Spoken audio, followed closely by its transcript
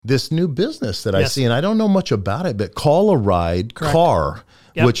this new business that I see, and I don't know much about it, but Call-A-Ride car,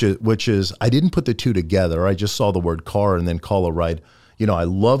 which is, I didn't put the two together. I just saw the word car and then Call-A-Ride. You know, I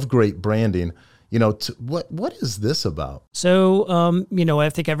love great branding. You know, what is this about? So, you know, I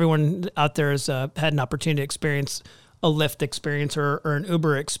think everyone out there has had an opportunity to experience a Lyft experience or an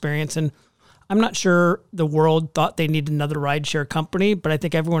Uber experience. And I'm not sure the world thought they needed another rideshare company, but I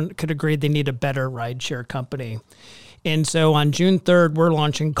think everyone could agree they need a better rideshare company. And so on June 3rd, we're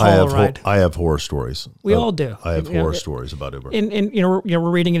launching Call-A-Ride. I have horror stories. We all do. I have horror stories about Uber. And you know,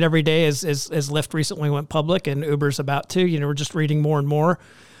 we're reading it every day as Lyft recently went public and Uber's about to. You know, we're just reading more and more.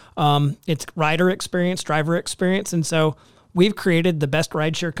 It's rider experience, driver experience. And so we've created the best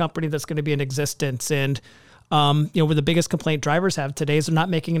rideshare company that's going to be in existence. And you know, where the biggest complaint drivers have today is they're not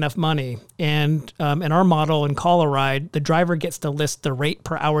making enough money. And in our model in Call-A-Ride, the driver gets to list the rate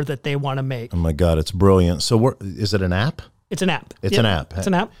per hour that they want to make. Oh my God, it's brilliant. So is it an app? It's an app. It's an app. It's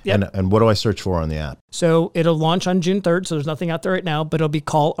an app. Yep. And what do I search for on the app? So it'll launch on June 3rd. So there's nothing out there right now, but it'll be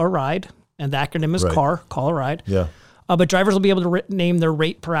Call-A-Ride. And the acronym is CAR, Call-A-Ride. Yeah. But drivers will be able to name their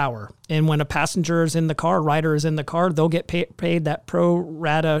rate per hour. And when a passenger is in the car, a rider is in the car, they'll get paid that pro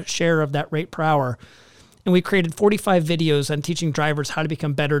rata share of that rate per hour. And we created 45 videos on teaching drivers how to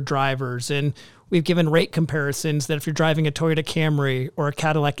become better drivers. And we've given rate comparisons that if you're driving a Toyota Camry or a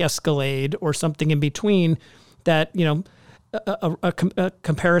Cadillac Escalade or something in between, that, you know, a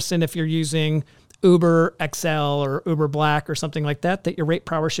comparison if you're using Uber XL or Uber Black or something like that, that your rate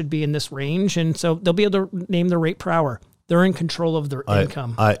per hour should be in this range. And so they'll be able to name their rate per hour. They're in control of their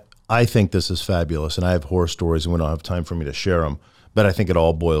income. I think this is fabulous. And I have horror stories and we don't have time for me to share them. But I think it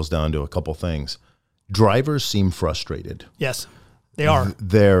all boils down to a couple things. Drivers seem frustrated. Yes, they are.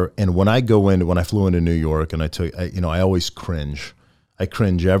 And when I flew into New York and I always cringe. I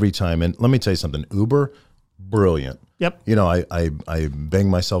cringe every time. And let me tell you something, Uber, brilliant. Yep. You know, I bang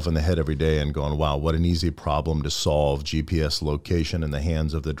myself in the head every day and going, wow, what an easy problem to solve, GPS location in the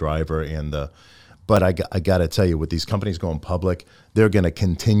hands of the driver. But I got to tell you, with these companies going public, they're going to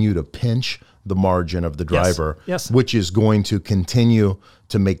continue to pinch the margin of the driver, which is going to continue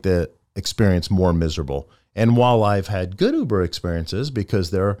to make the experience more miserable. And while I've had good Uber experiences,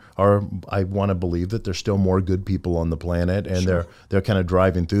 because I want to believe that there's still more good people on the planet, and they're kind of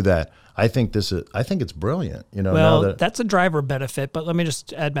driving through that. I think it's brilliant. You know, well, that's a driver benefit. But let me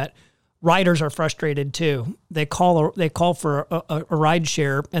just add, Matt, riders are frustrated too. They call for a ride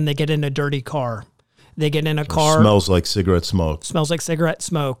share and they get in a dirty car. They get in a car. Smells like cigarette smoke.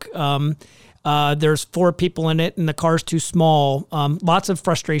 There's 4 people in it and the car's too small. Lots of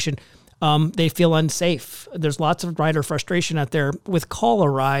frustration. They feel unsafe. There's lots of rider frustration out there. With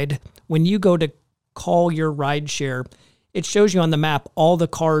Call-A-Ride, when you go to call your ride share, it shows you on the map all the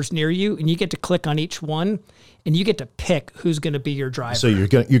cars near you, and you get to click on each one, and you get to pick who's going to be your driver. So you're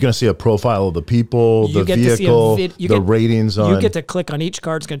going to see a profile of the people, the vehicle, the ratings on. You get to click on each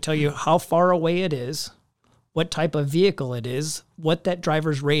car. It's going to tell you how far away it is, what type of vehicle it is, what that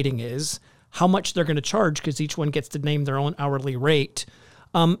driver's rating is, how much they're going to charge, because each one gets to name their own hourly rate.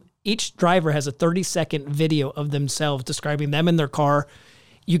 Each driver has a 30-second video of themselves describing them in their car.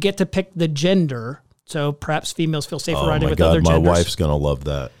 You get to pick the gender, so perhaps females feel safer riding with other genders. My wife's going to love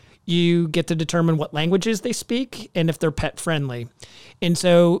that. You get to determine what languages they speak and if they're pet friendly. And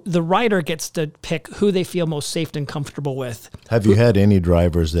so the rider gets to pick who they feel most safe and comfortable with. Have you had any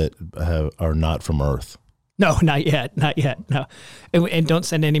drivers that are not from Earth? No, not yet. No. And don't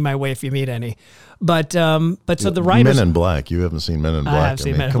send any my way if you meet any. But so the riders. Men in Black. You haven't seen Men in Black. I have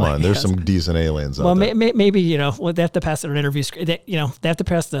seen Men in Black. Come on, there's some decent aliens out there. Well, maybe, they have to pass an interview. They have to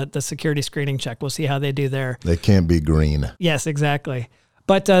pass the security screening check. We'll see how they do there. They can't be green. Yes, exactly.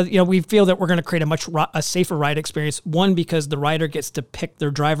 But, we feel that we're going to create a safer ride experience. One, because the rider gets to pick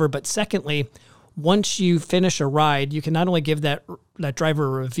their driver. But secondly, once you finish a ride, you can not only give that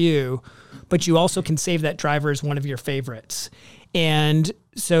driver a review, but you also can save that driver as one of your favorites. And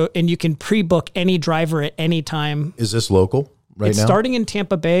you can pre-book any driver at any time. Is this local right now? It's starting in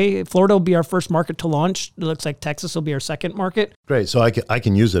Tampa Bay. Florida will be our first market to launch. It looks like Texas will be our second market. Great. So I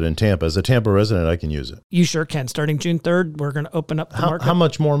can use it in Tampa. As a Tampa resident, I can use it. You sure can. Starting June 3rd, we're going to open up the market. How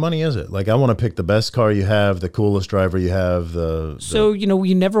much more money is it? Like, I want to pick the best car you have, the coolest driver you have. So,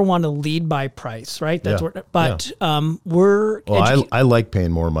 we never want to lead by price, right? I like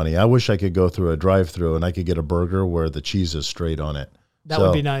paying more money. I wish I could go through a drive-through and I could get a burger where the cheese is straight on it. That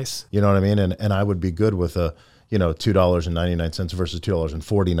would be nice. You know what I mean? And I would be good with $2.99 versus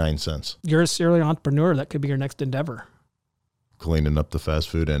 $2.49. You're a serial entrepreneur. That could be your next endeavor. Cleaning up the fast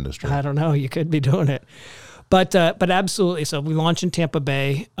food industry. I don't know. You could be doing it. But absolutely. So we launch in Tampa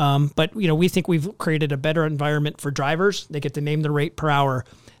Bay. But we think we've created a better environment for drivers. They get to name the rate per hour.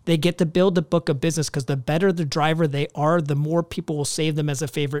 They get to build a book of business because the better the driver they are, the more people will save them as a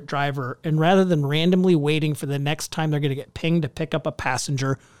favorite driver. And rather than randomly waiting for the next time they're going to get pinged to pick up a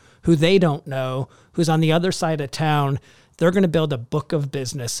passenger who they don't know, who's on the other side of town, they're going to build a book of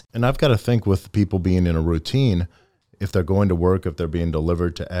business. And I've got to think with people being in a routine, if they're going to work, if they're being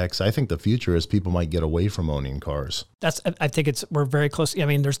delivered to X, I think the future is people might get away from owning cars. I think we're very close. I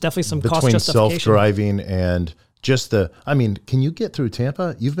mean, there's definitely some cost justification. Between self-driving and just can you get through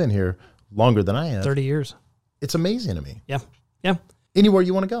Tampa? You've been here longer than I have. 30 years. It's amazing to me. Yeah. Yeah. Anywhere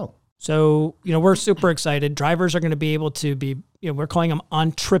you want to go. So, we're super excited. Drivers are going to be able to be, we're calling them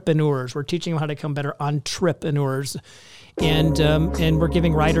En-TRIP-reneurs. We're teaching them how to become better En-TRIP-reneurs. And we're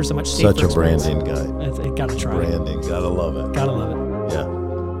giving riders a much safer Such a branding guy. I gotta try. Branding. Gotta love it. Gotta love it.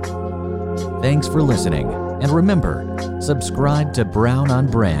 Yeah. Thanks for listening. And remember, subscribe to Brown on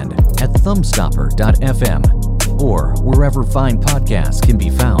Brand at thumbstopper.fm or wherever fine podcasts can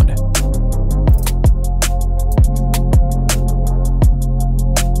be found.